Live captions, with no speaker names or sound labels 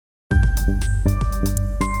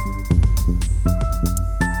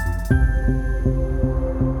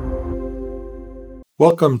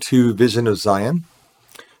Welcome to Vision of Zion.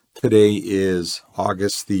 Today is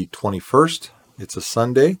August the 21st. It's a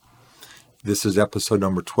Sunday. This is episode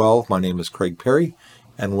number 12. My name is Craig Perry,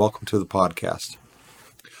 and welcome to the podcast.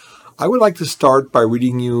 I would like to start by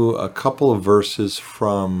reading you a couple of verses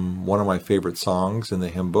from one of my favorite songs in the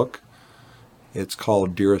hymn book. It's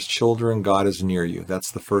called Dearest Children, God is Near You. That's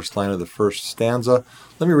the first line of the first stanza.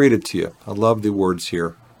 Let me read it to you. I love the words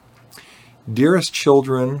here. Dearest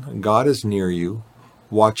children, God is near you,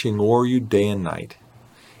 watching o'er you day and night,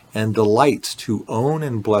 and delights to own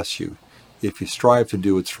and bless you if you strive to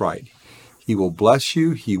do what's right. He will bless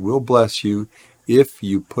you, he will bless you if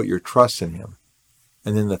you put your trust in him.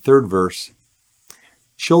 And then the third verse,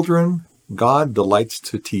 children, God delights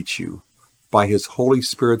to teach you by his Holy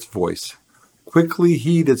Spirit's voice. Quickly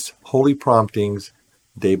heed its holy promptings,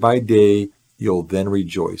 day by day you'll then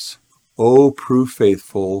rejoice. Oh, prove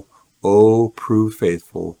faithful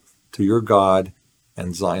to your God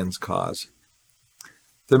and Zion's cause.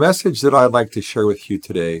 The message that I'd like to share with you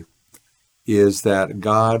today is that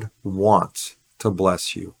God wants to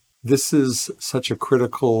bless you. This is such a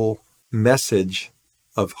critical message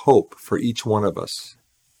of hope for each one of us.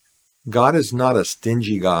 God is not a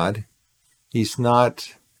stingy God. He's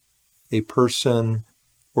not a person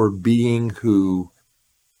or being who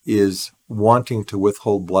is wanting to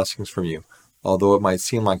withhold blessings from you, although it might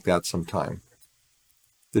seem like that sometime.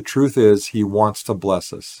 The truth is, he wants to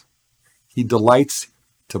bless us. He delights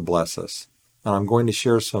to bless us. And I'm going to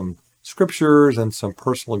share some scriptures and some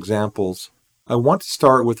personal examples. I want to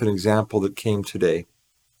start with an example that came today.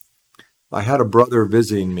 I had a brother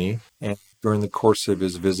visiting me, and during the course of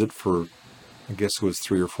his visit for, I guess it was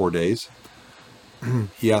 3 or 4 days,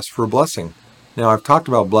 he asked for a blessing. Now, I've talked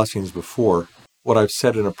about blessings before. What I've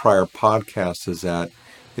said in a prior podcast is that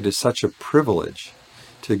it is such a privilege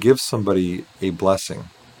to give somebody a blessing.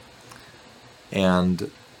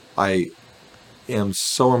 And I am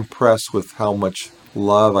so impressed with how much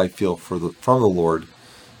love I feel from the Lord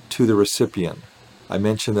to the recipient. I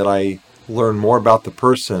mentioned that I learn more about the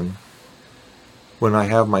person when I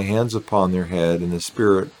have my hands upon their head and the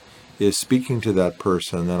Spirit is speaking to that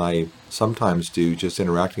person than I sometimes do just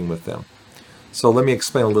interacting with them. So let me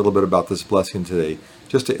explain a little bit about this blessing today,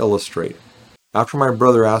 just to illustrate. After my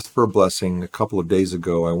brother asked for a blessing a couple of days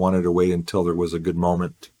ago, I wanted to wait until there was a good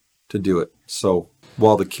moment to do it. So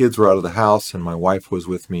while the kids were out of the house and my wife was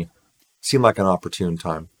with me, it seemed like an opportune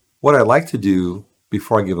time. What I like to do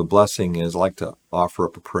before I give a blessing is I like to offer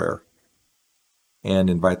up a prayer and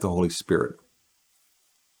invite the Holy Spirit.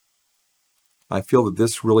 I feel that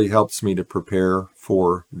this really helps me to prepare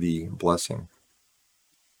for the blessing.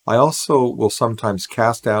 I also will sometimes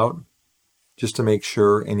cast out, just to make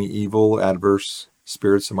sure, any evil, adverse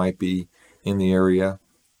spirits that might be in the area,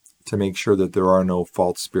 to make sure that there are no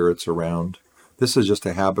false spirits around. This is just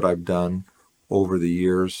a habit I've done over the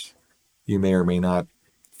years. You may or may not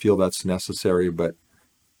feel that's necessary, but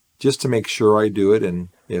just to make sure I do it, and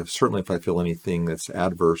certainly if I feel anything that's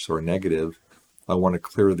adverse or negative, I want to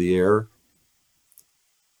clear the air.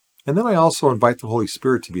 And then I also invite the Holy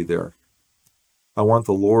Spirit to be there. I want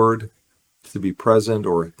the Lord to be present,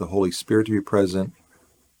 or the Holy Spirit to be present.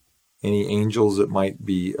 Any angels that might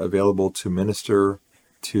be available to minister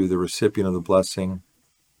to the recipient of the blessing.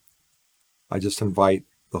 I just invite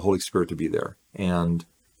the Holy Spirit to be there. And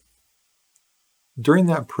during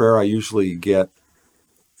that prayer, I usually get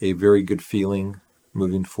a very good feeling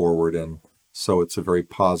moving forward, and so it's a very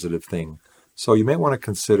positive thing. So you may want to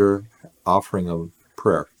consider offering a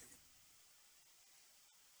prayer.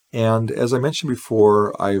 And as I mentioned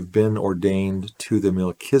before, I've been ordained to the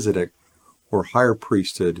Melchizedek, or higher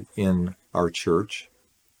priesthood, in our church.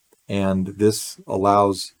 And this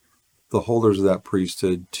allows the holders of that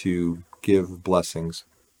priesthood to give blessings.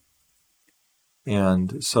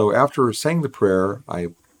 And so after saying the prayer, I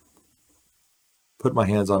put my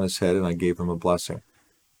hands on his head and I gave him a blessing.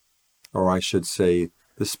 Or I should say,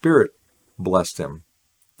 the Spirit blessed him.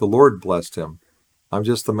 The Lord blessed him. I'm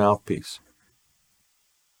just the mouthpiece.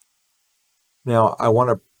 Now, I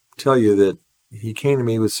want to tell you that he came to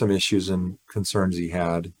me with some issues and concerns he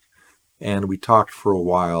had, and we talked for a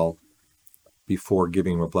while before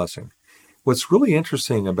giving him a blessing. What's really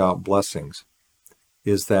interesting about blessings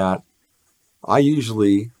is that I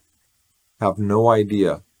usually have no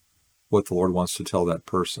idea what the Lord wants to tell that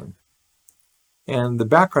person. And the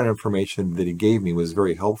background information that he gave me was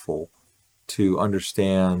very helpful to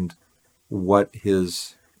understand what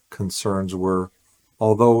his concerns were,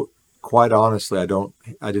 although quite honestly,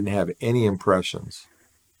 I didn't have any impressions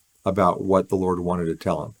about what the Lord wanted to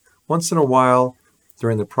tell him. Once in a while,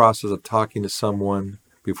 during the process of talking to someone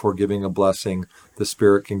before giving a blessing, the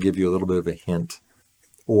Spirit can give you a little bit of a hint,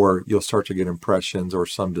 or you'll start to get impressions or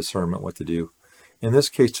some discernment what to do. In this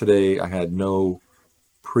case today, I had no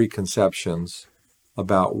preconceptions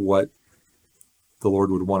about what the Lord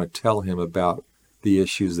would want to tell him about the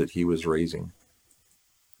issues that he was raising.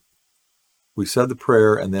 We said the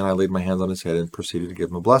prayer, and then I laid my hands on his head and proceeded to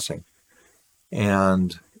give him a blessing.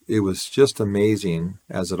 And it was just amazing,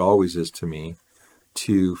 as it always is to me,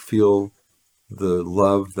 to feel the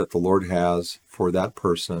love that the Lord has for that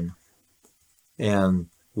person, and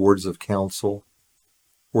words of counsel,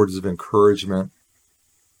 words of encouragement.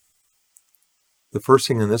 The first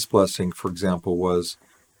thing in this blessing, for example, was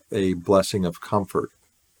a blessing of comfort,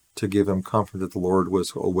 to give him comfort that the Lord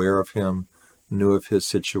was aware of him, knew of his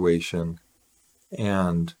situation,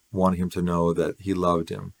 and wanted him to know that he loved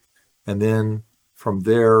him. And then from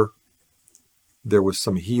there was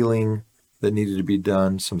some healing that needed to be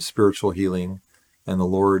done, some spiritual healing, and the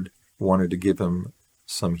Lord wanted to give him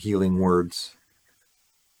some healing words.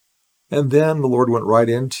 And then the Lord went right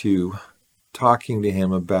into talking to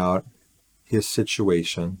him about his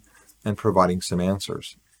situation and providing some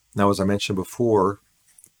answers. Now, as I mentioned before,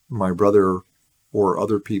 my brother or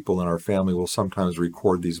other people in our family will sometimes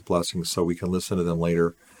record these blessings so we can listen to them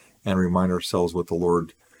later and remind ourselves what the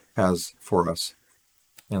Lord has for us.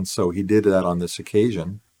 And so he did that on this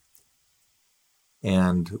occasion.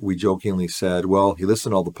 And we jokingly said, well, he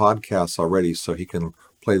listened to all the podcasts already, so he can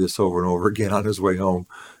play this over and over again on his way home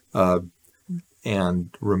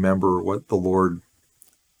and remember what the Lord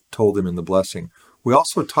told him in the blessing. We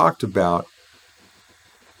also talked about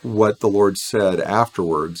what the Lord said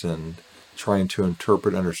afterwards and trying to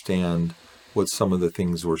interpret and understand what some of the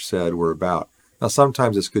things were said were about. Now,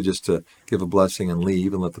 sometimes it's good just to give a blessing and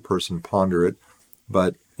leave and let the person ponder it.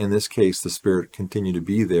 But in this case, the Spirit continued to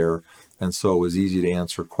be there, and so it was easy to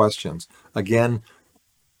answer questions. Again,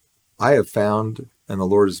 I have found, and the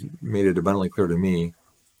Lord has made it abundantly clear to me,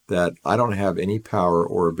 that I don't have any power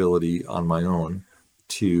or ability on my own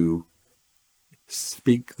to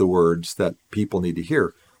speak the words that people need to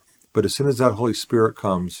hear. But as soon as that Holy Spirit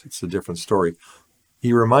comes, it's a different story.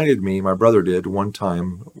 He reminded me, my brother did, one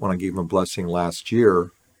time when I gave him a blessing last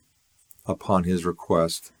year upon his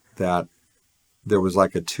request, that there was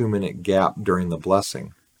like a 2-minute gap during the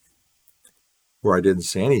blessing where I didn't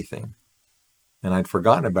say anything. And I'd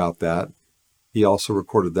forgotten about that. He also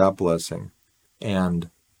recorded that blessing. And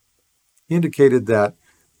he indicated that,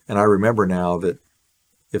 and I remember now, that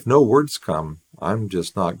if no words come, I'm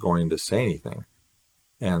just not going to say anything.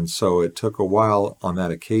 And so it took a while on that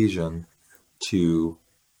occasion to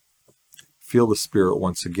feel the Spirit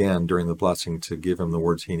once again during the blessing to give him the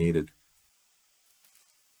words he needed.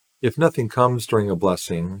 If nothing comes during a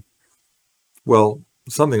blessing, well,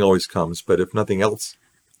 something always comes, but if nothing else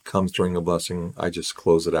comes during a blessing, I just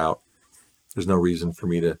close it out. There's no reason for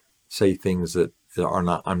me to say things that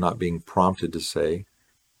I'm not being prompted to say.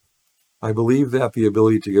 I believe that the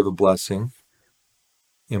ability to give a blessing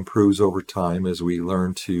improves over time as we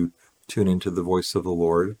learn to tune into the voice of the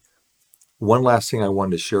Lord. One last thing I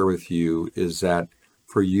wanted to share with you is that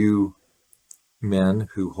for you men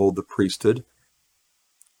who hold the priesthood,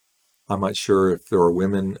 I'm not sure if there are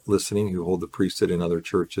women listening who hold the priesthood in other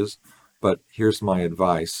churches, but here's my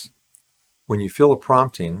advice. When you feel a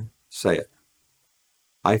prompting, say it.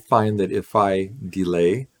 I find that if I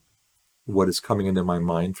delay what is coming into my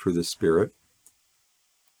mind through the Spirit,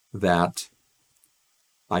 that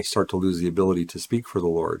I start to lose the ability to speak for the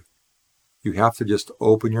Lord. You have to just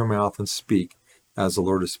open your mouth and speak as the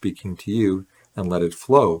Lord is speaking to you and let it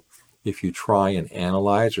flow. If you try and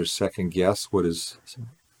analyze or second guess what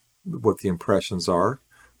the impressions are,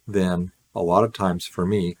 then a lot of times for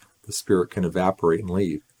me, the Spirit can evaporate and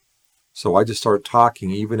leave. So I just start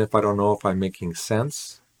talking, even if I don't know if I'm making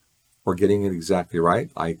sense or getting it exactly right.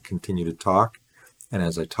 I continue to talk, and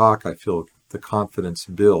as I talk, I feel the confidence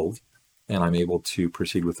build, and I'm able to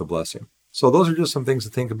proceed with the blessing. So those are just some things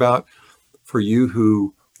to think about for you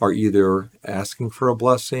who are either asking for a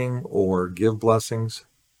blessing or give blessings,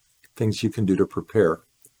 things you can do to prepare.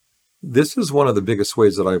 This is one of the biggest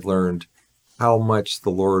ways that I've learned how much the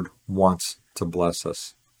Lord wants to bless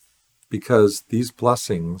us, because these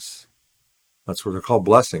blessings, that's what they're called,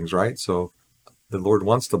 blessings, right? So the Lord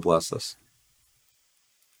wants to bless us.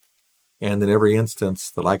 And in every instance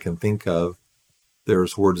that I can think of,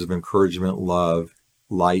 there's words of encouragement, love,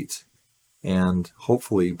 light, and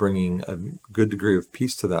hopefully bringing a good degree of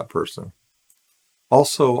peace to that person.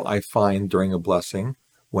 Also, I find during a blessing,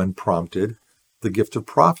 when prompted, the gift of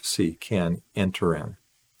prophecy can enter in.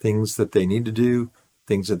 Things that they need to do,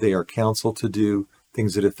 things that they are counseled to do,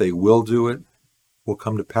 things that if they will do it, will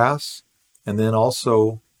come to pass, and then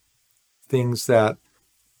also things that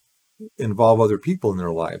involve other people in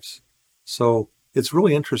their lives. So it's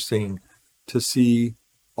really interesting to see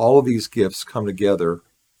all of these gifts come together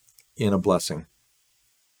in a blessing.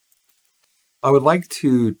 I would like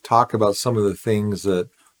to talk about some of the things that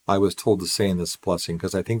I was told to say in this blessing,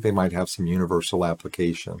 because I think they might have some universal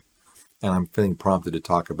application, and I'm feeling prompted to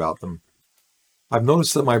talk about them. I've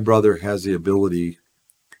noticed that my brother has the ability,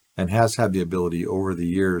 and has had the ability over the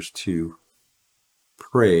years, to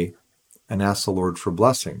pray and ask the Lord for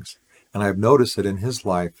blessings. And I've noticed that in his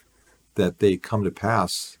life that they come to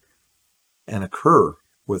pass and occur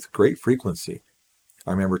with great frequency.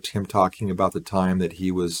 I remember Tim talking about the time that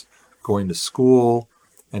he was going to school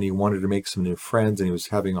and he wanted to make some new friends and he was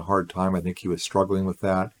having a hard time. I think he was struggling with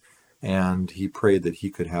that. And he prayed that he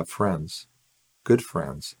could have friends, good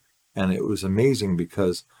friends. And it was amazing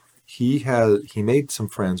because he made some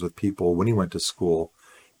friends with people when he went to school.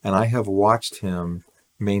 And I have watched him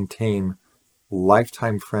maintain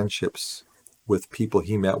lifetime friendships with people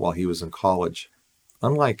he met while he was in college.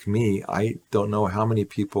 Unlike me, I don't know how many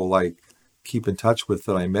people I keep in touch with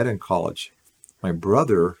that I met in college. My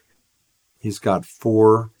brother, he's got 3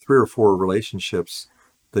 or 4 relationships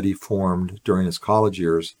that he formed during his college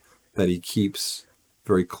years that he keeps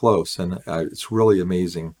very close. And it's really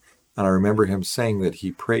amazing. And I remember him saying that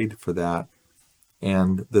he prayed for that.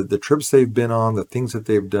 And the trips they've been on, the things that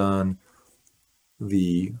they've done,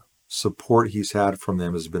 the support he's had from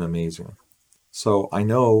them has been amazing. So I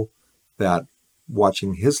know that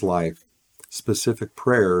watching his life, specific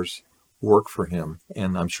prayers work for him,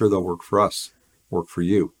 and I'm sure they'll work for us, work for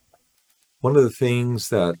you. One of the things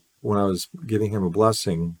that when I was giving him a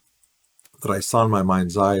blessing that I saw in my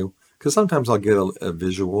mind's eye, because sometimes I'll get a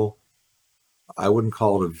visual. I wouldn't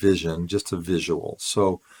call it a vision, just a visual.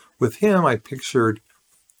 So with him, I pictured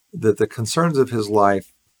that the concerns of his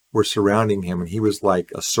life were surrounding him, and he was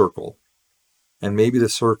like a circle. And maybe the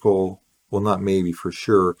circle, well, not maybe, for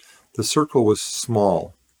sure, the circle was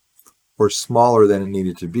small or smaller than it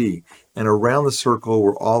needed to be. And around the circle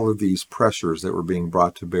were all of these pressures that were being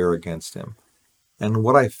brought to bear against him. And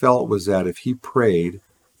what I felt was that if he prayed,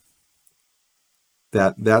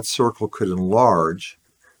 that circle could enlarge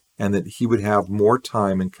and that he would have more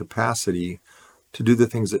time and capacity to do the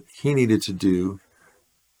things that he needed to do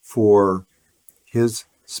for his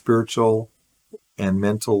spiritual and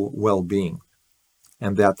mental well-being.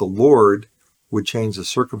 And that the Lord would change the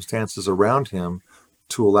circumstances around him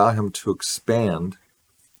to allow him to expand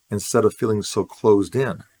instead of feeling so closed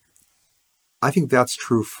in. I think that's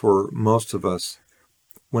true for most of us.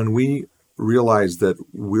 When we realize that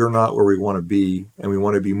we're not where we want to be and we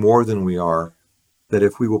want to be more than we are, that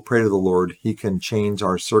if we will pray to the Lord, he can change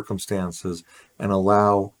our circumstances and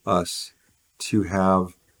allow us to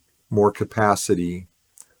have more capacity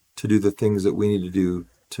to do the things that we need to do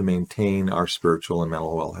to maintain our spiritual and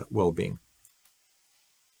mental well-being.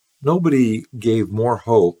 Nobody gave more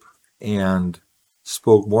hope and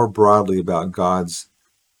spoke more broadly about God's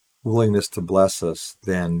willingness to bless us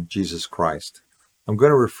than Jesus Christ. I'm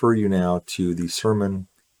going to refer you now to the Sermon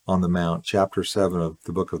on the Mount, chapter 7 of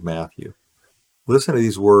the book of Matthew. Listen to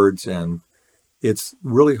these words, and it's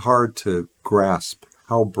really hard to grasp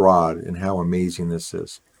how broad and how amazing this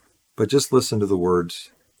is. But just listen to the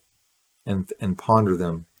words and ponder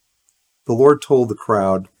them. The Lord told the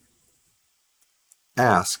crowd,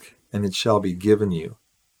 "Ask, and it shall be given you.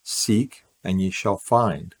 Seek, and ye shall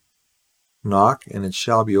find. Knock, and it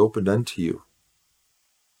shall be opened unto you."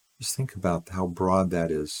 Just think about how broad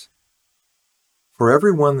that is. For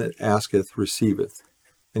everyone that asketh receiveth,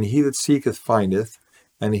 and he that seeketh findeth,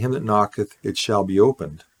 and to him that knocketh it shall be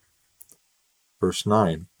opened. Verse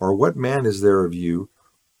 9, or what man is there of you,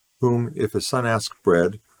 whom if his son asks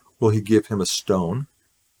bread, will he give him a stone?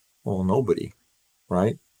 Well, nobody,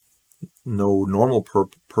 right? No normal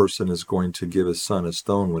person is going to give his son a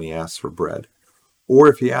stone when he asks for bread. Or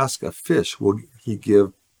if he asks a fish, will he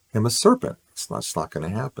give him a serpent? It's not going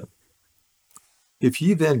to happen. If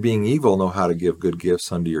ye then, being evil, know how to give good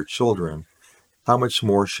gifts unto your children, how much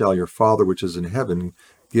more shall your Father which is in heaven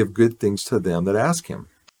give good things to them that ask him?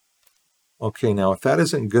 Okay, now if that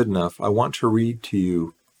isn't good enough, I want to read to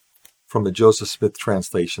you from the Joseph Smith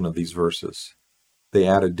translation of these verses. They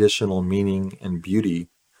add additional meaning and beauty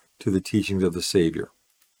to the teachings of the Savior.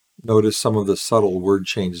 Notice some of the subtle word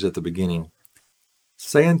changes at the beginning.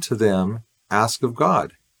 Say unto them, ask of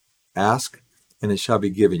God. Ask, and it shall be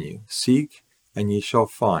given you. Seek, and ye shall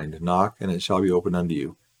find. Knock, and it shall be opened unto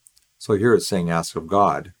you. So here it's saying ask of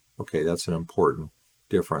God. Okay, that's an important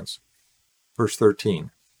difference. Verse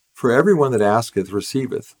 13. For everyone that asketh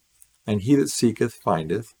receiveth, and he that seeketh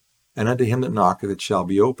findeth, and unto him that knocketh it shall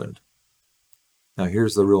be opened. Now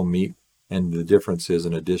here's the real meat, and the difference is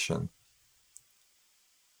an addition.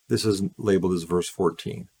 This is labeled as verse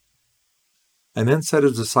 14. And then said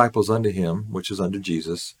his disciples unto him, which is unto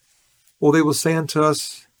Jesus, well, they will say unto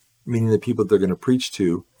us, meaning the people that they're going to preach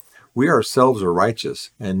to, we ourselves are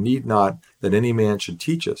righteous, and need not that any man should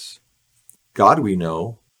teach us. God, we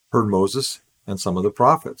know, heard Moses and some of the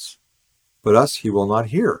prophets, but us he will not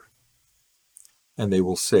hear. And they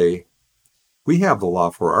will say, we have the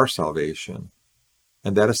law for our salvation,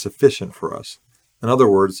 and that is sufficient for us. In other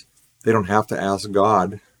words, they don't have to ask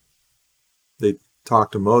God. They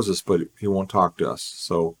talk to Moses, but he won't talk to us.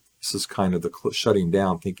 So this is kind of the shutting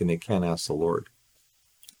down, thinking they can't ask the Lord.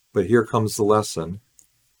 But here comes the lesson.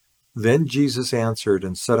 Then Jesus answered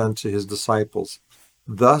and said unto his disciples,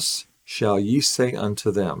 thus shall ye say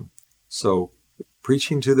unto them. So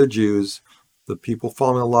preaching to the Jews, the people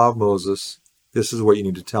following the law of Moses, this is what you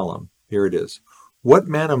need to tell them. Here it is. What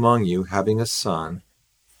man among you, having a son,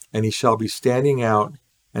 and he shall be standing out,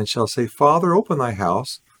 and shall say, Father, open thy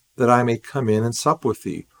house, that I may come in and sup with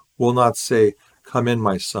thee, will not say, come in,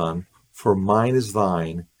 my son, for mine is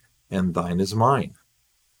thine, and thine is mine.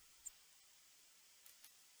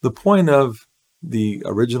 The point of the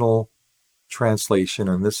original translation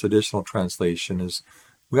and this additional translation is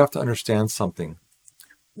we have to understand something.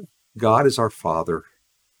 God is our Father.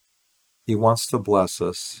 He wants to bless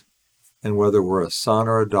us, and whether we're a son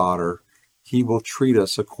or a daughter, he will treat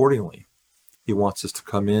us accordingly. He wants us to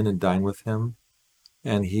come in and dine with him,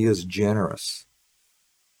 and he is generous.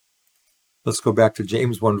 Let's go back to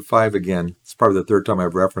James 1:5 again. It's probably the third time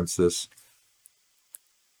I've referenced this.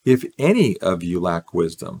 If any of you lack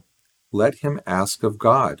wisdom, let him ask of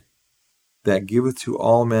God, that giveth to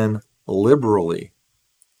all men liberally.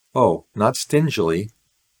 Oh, not stingily.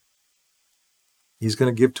 He's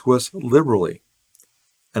going to give to us liberally.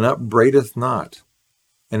 And upbraideth not,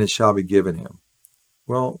 and it shall be given him.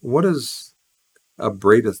 Well, what is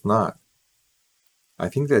upbraideth not? I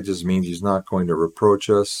think that just means he's not going to reproach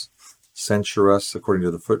us, censure us, according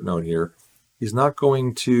to the footnote here. He's not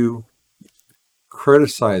going to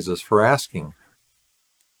criticize us for asking.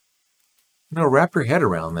 Wrap your head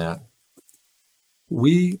around that.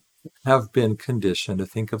 We have been conditioned to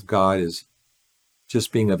think of God as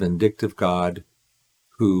just being a vindictive God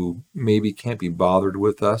who maybe can't be bothered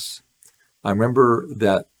with us. I remember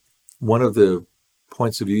that one of the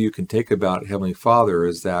points of view you can take about Heavenly Father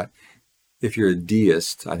is that if you're a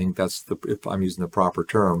deist, I think that's if I'm using the proper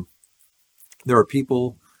term, there are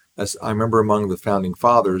people, as I remember among the founding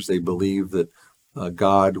fathers, they believed that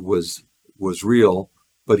God was real,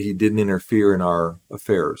 but he didn't interfere in our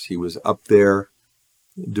affairs. He was up there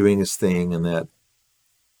doing his thing, and that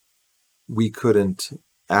we couldn't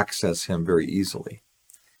access him very easily.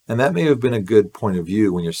 And that may have been a good point of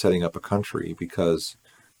view when you're setting up a country, because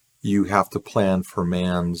you have to plan for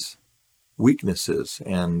man's weaknesses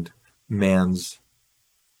and man's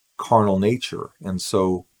carnal nature. And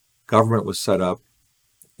so government was set up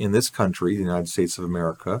in this country, the United States of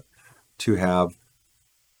America, to have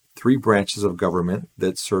three branches of government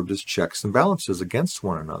that served as checks and balances against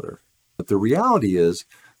one another. But the reality is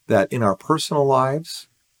that in our personal lives,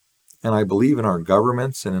 and I believe in our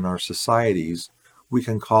governments and in our societies, we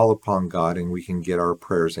can call upon God and we can get our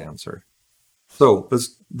prayers answered. So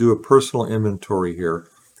let's do a personal inventory here.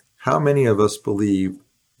 How many of us believe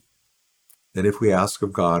that if we ask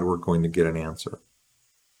of God, we're going to get an answer?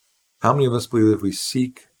 How many of us believe that if we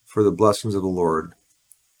seek for the blessings of the Lord,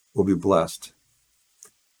 we'll be blessed?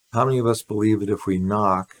 How many of us believe that if we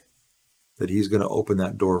knock, that he's going to open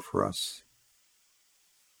that door for us?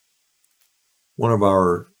 One of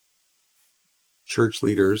our church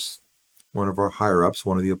leaders, one of our higher-ups,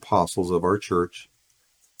 one of the apostles of our church,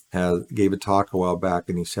 gave a talk a while back,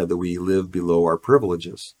 and he said that we live below our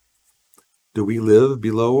privileges. Do we live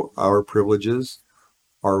below our privileges?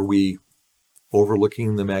 Are we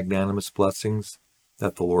overlooking the magnanimous blessings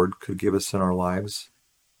that the Lord could give us in our lives?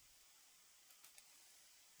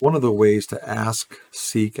 One of the ways to ask,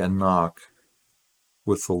 seek, and knock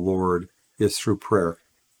with the Lord is through prayer.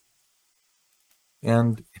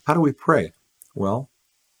 And how do we pray? Well,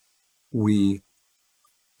 we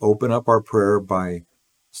open up our prayer by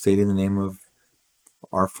stating the name of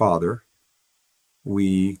our Father.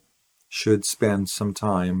 We should spend some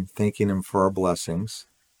time thanking him for our blessings.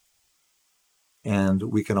 And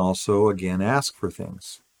we can also, again, ask for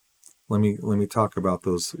things. Let me talk about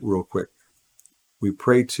those real quick. We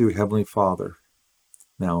pray to Heavenly Father.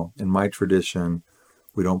 Now, in my tradition,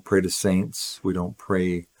 we don't pray to saints. We don't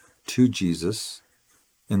pray to Jesus.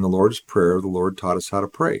 In the Lord's Prayer, the Lord taught us how to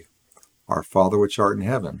pray. Our Father which art in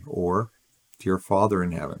heaven, or Dear Father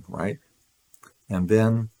in heaven, right? And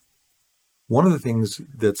then one of the things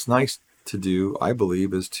that's nice to do, I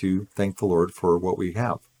believe, is to thank the Lord for what we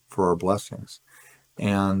have, for our blessings.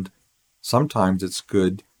 And sometimes it's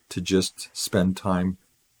good to just spend time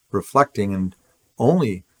reflecting and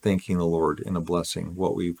only thanking the Lord in a blessing,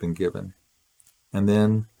 what we've been given. And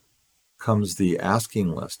then comes the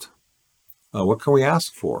asking list. What can we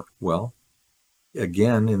ask for? Well,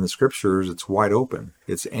 again, in the scriptures, it's wide open.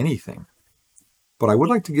 It's anything. But I would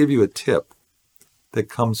like to give you a tip that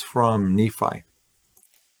comes from Nephi,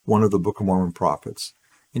 one of the Book of Mormon prophets,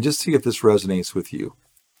 and just see if this resonates with you.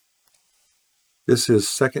 This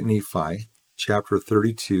is 2 Nephi, chapter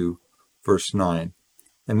 32, verse 9.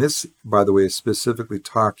 And this, by the way, is specifically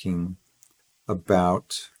talking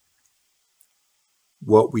about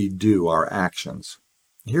what we do, our actions.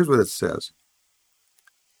 Here's what it says.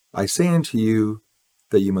 I say unto you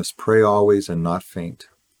that you must pray always and not faint,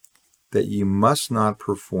 that you must not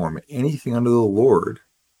perform anything unto the Lord,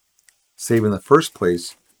 save in the first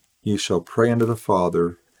place you shall pray unto the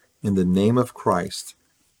Father in the name of Christ,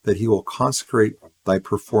 that he will consecrate thy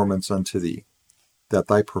performance unto thee, that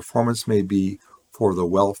thy performance may be for the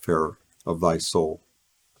welfare of thy soul.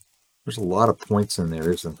 There's a lot of points in there,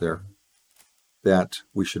 isn't there? That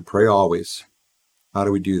we should pray always. How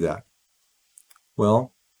do we do that?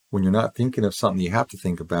 Well, when you're not thinking of something you have to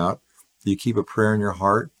think about, do you keep a prayer in your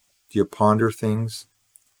heart? Do you ponder things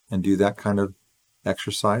and do that kind of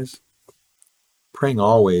exercise? Praying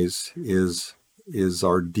always is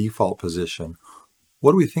our default position.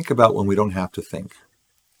 What do we think about when we don't have to think?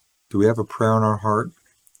 Do we have a prayer in our heart?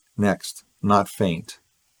 Next, not faint.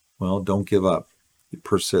 Well, don't give up.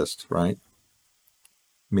 Persist, right?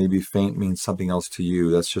 Maybe faint means something else to you.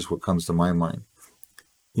 That's just what comes to my mind.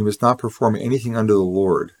 You must not perform anything unto the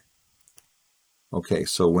Lord. Okay,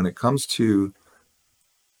 so when it comes to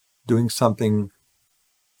doing something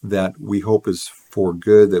that we hope is for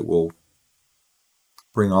good, that will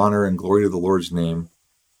bring honor and glory to the Lord's name,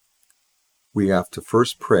 we have to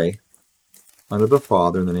first pray unto the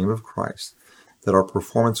Father in the name of Christ, that our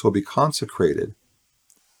performance will be consecrated.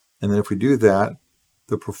 And then if we do that,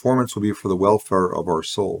 the performance will be for the welfare of our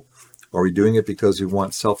soul. Are we doing it because we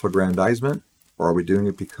want self-aggrandizement, or are we doing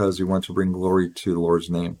it because we want to bring glory to the Lord's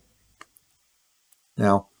name?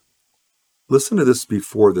 Now, listen to this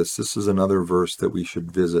before this. This is another verse that we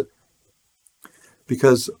should visit.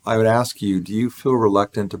 Because I would ask you, do you feel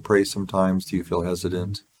reluctant to pray sometimes? Do you feel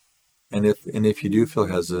hesitant? And if you do feel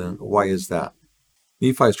hesitant, why is that?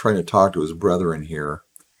 Nephi is trying to talk to his brethren here,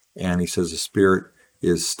 and he says the Spirit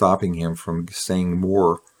is stopping him from saying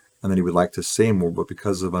more, and that he would like to say more, but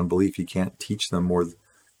because of unbelief, he can't teach them more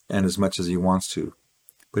and as much as he wants to.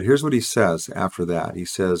 But here's what he says after that. He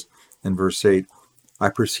says in verse 8, I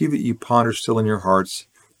perceive that you ponder still in your hearts,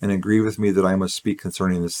 and agree with me that I must speak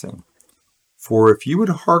concerning this thing. For if you would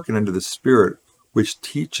hearken unto the Spirit which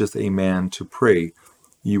teacheth a man to pray,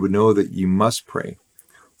 you would know that you must pray.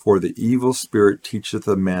 For the evil spirit teacheth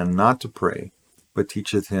a man not to pray, but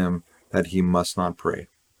teacheth him that he must not pray.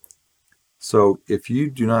 So if you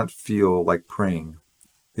do not feel like praying,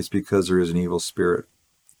 it's because there is an evil spirit.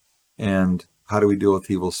 And how do we deal with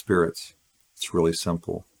evil spirits? It's really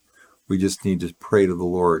simple. We just need to pray to the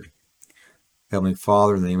Lord. Heavenly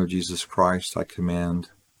Father, in the name of Jesus Christ, I command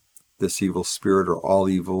this evil spirit or all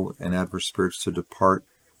evil and adverse spirits to depart.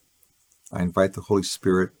 I invite the Holy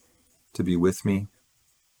Spirit to be with me.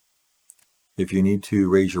 If you need to,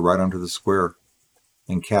 raise your right arm to the square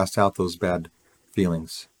and cast out those bad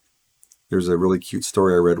feelings. There's a really cute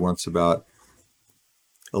story I read once about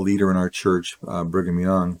a leader in our church, Brigham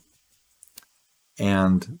Young.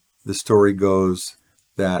 And the story goes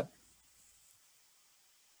that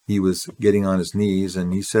he was getting on his knees,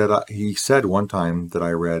 and he said one time that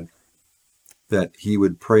I read that he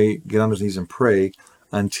would pray, get on his knees and pray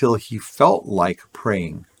until he felt like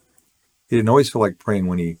praying. He didn't always feel like praying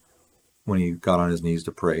when he got on his knees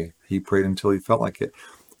to pray. He prayed until he felt like it.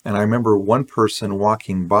 And I remember one person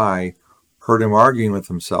walking by heard him arguing with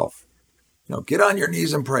himself. Get on your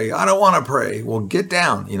knees and pray. I don't want to pray. Well, get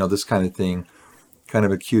down. This kind of thing. Kind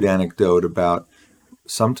of a cute anecdote about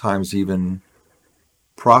sometimes even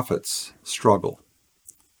prophets struggle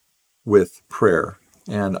with prayer.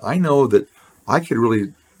 And I know that I could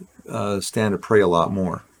really stand to pray a lot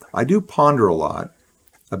more. I do ponder a lot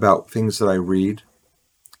about things that I read,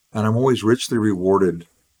 and I'm always richly rewarded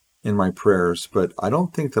in my prayers, but I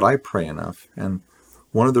don't think that I pray enough. And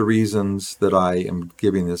one of the reasons that I am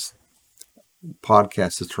giving this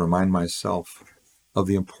podcast is to remind myself of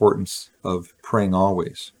the importance of praying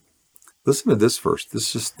always. Listen to this verse.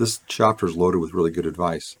 This chapter is loaded with really good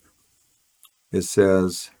advice. It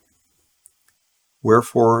says,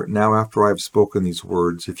 "Wherefore, now after I have spoken these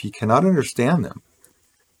words, if ye cannot understand them,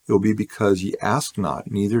 it will be because ye ask not,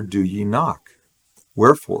 neither do ye knock.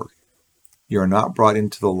 Wherefore, ye are not brought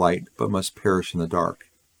into the light, but must perish in the dark."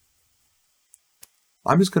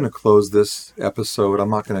 I'm just going to close this episode. I'm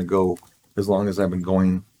not going to go as long as I've been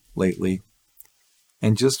going lately,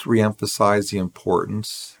 and just reemphasize the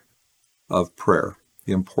importance of prayer,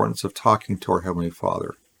 the importance of talking to our Heavenly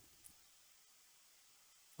Father.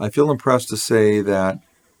 I feel impressed to say that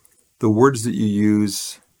the words that you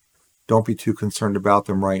use, don't be too concerned about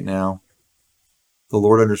them right now. The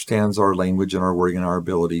Lord understands our language and our wording and our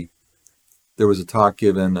ability. There was a talk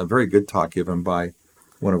given, a very good talk given by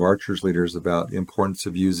one of our church leaders about the importance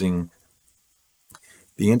of using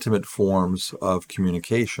the intimate forms of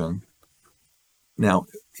communication. Now,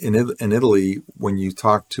 in Italy, when you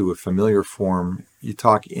talk to a familiar form, you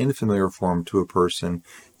talk in familiar form to a person,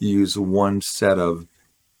 you use one set of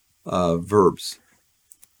verbs.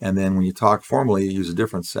 And then when you talk formally, you use a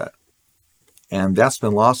different set. And that's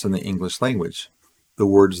been lost in the English language. The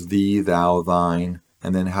words thee, thou, thine,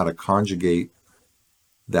 and then how to conjugate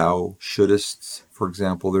thou shouldest, for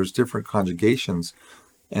example. There's different conjugations,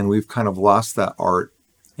 and we've kind of lost that art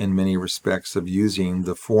in many respects of using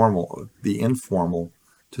the formal, the informal,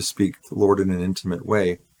 to speak to the Lord in an intimate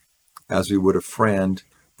way, as we would a friend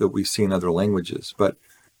that we see in other languages. But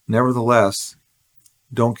nevertheless,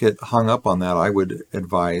 don't get hung up on that. I would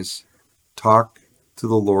advise, talk to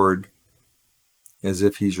the Lord as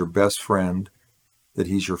if He's your best friend, that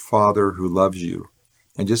He's your Father who loves you,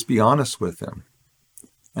 and just be honest with Him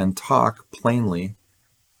and talk plainly,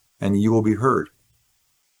 and you will be heard.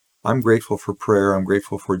 I'm grateful for prayer. I'm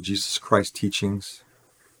grateful for Jesus Christ's teachings.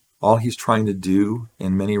 All He's trying to do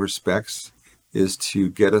in many respects is to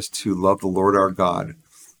get us to love the Lord our God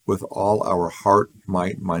with all our heart,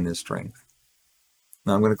 might, mind, and strength.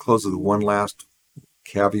 Now I'm going to close with one last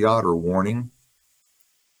caveat or warning,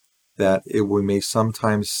 that it may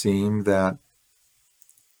sometimes seem that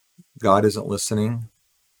God isn't listening.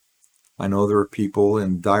 I know there are people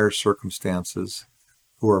in dire circumstances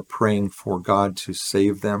who are praying for God to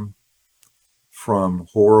save them from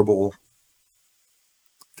horrible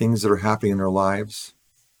things that are happening in their lives.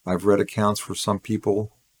 I've read accounts for some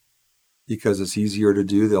people, because it's easier to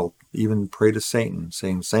do, they'll even pray to Satan,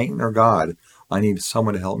 saying, "Satan or God, I need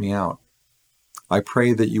someone to help me out." I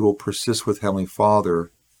pray that you will persist with Heavenly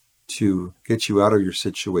Father to get you out of your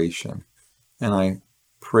situation. And I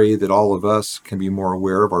pray that all of us can be more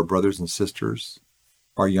aware of our brothers and sisters,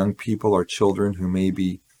 our young people, our children who may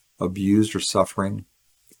be abused or suffering,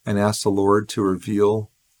 and ask the Lord to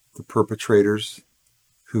reveal the perpetrators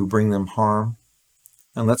who bring them harm.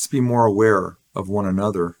 And let's be more aware of one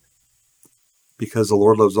another, because the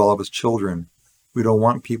Lord loves all of His children. We don't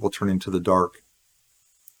want people turning to the dark,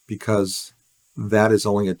 because that is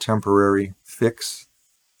only a temporary fix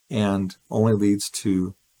and only leads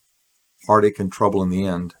to heartache and trouble in the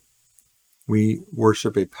end. We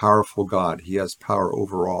worship a powerful God. He has power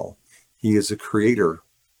over all. He is the creator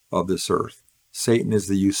of this earth. Satan is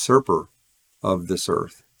the usurper of this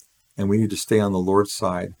earth. And we need to stay on the Lord's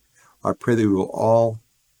side. I pray that we will all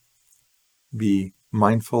be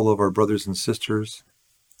mindful of our brothers and sisters,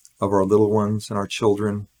 of our little ones and our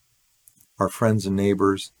children, our friends and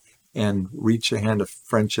neighbors, and reach a hand of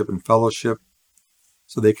friendship and fellowship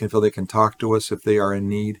so they can feel they can talk to us if they are in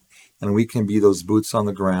need, and we can be those boots on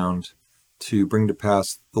the ground to bring to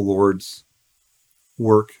pass the Lord's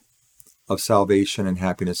work of salvation and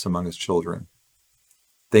happiness among His children.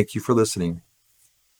 Thank you for listening.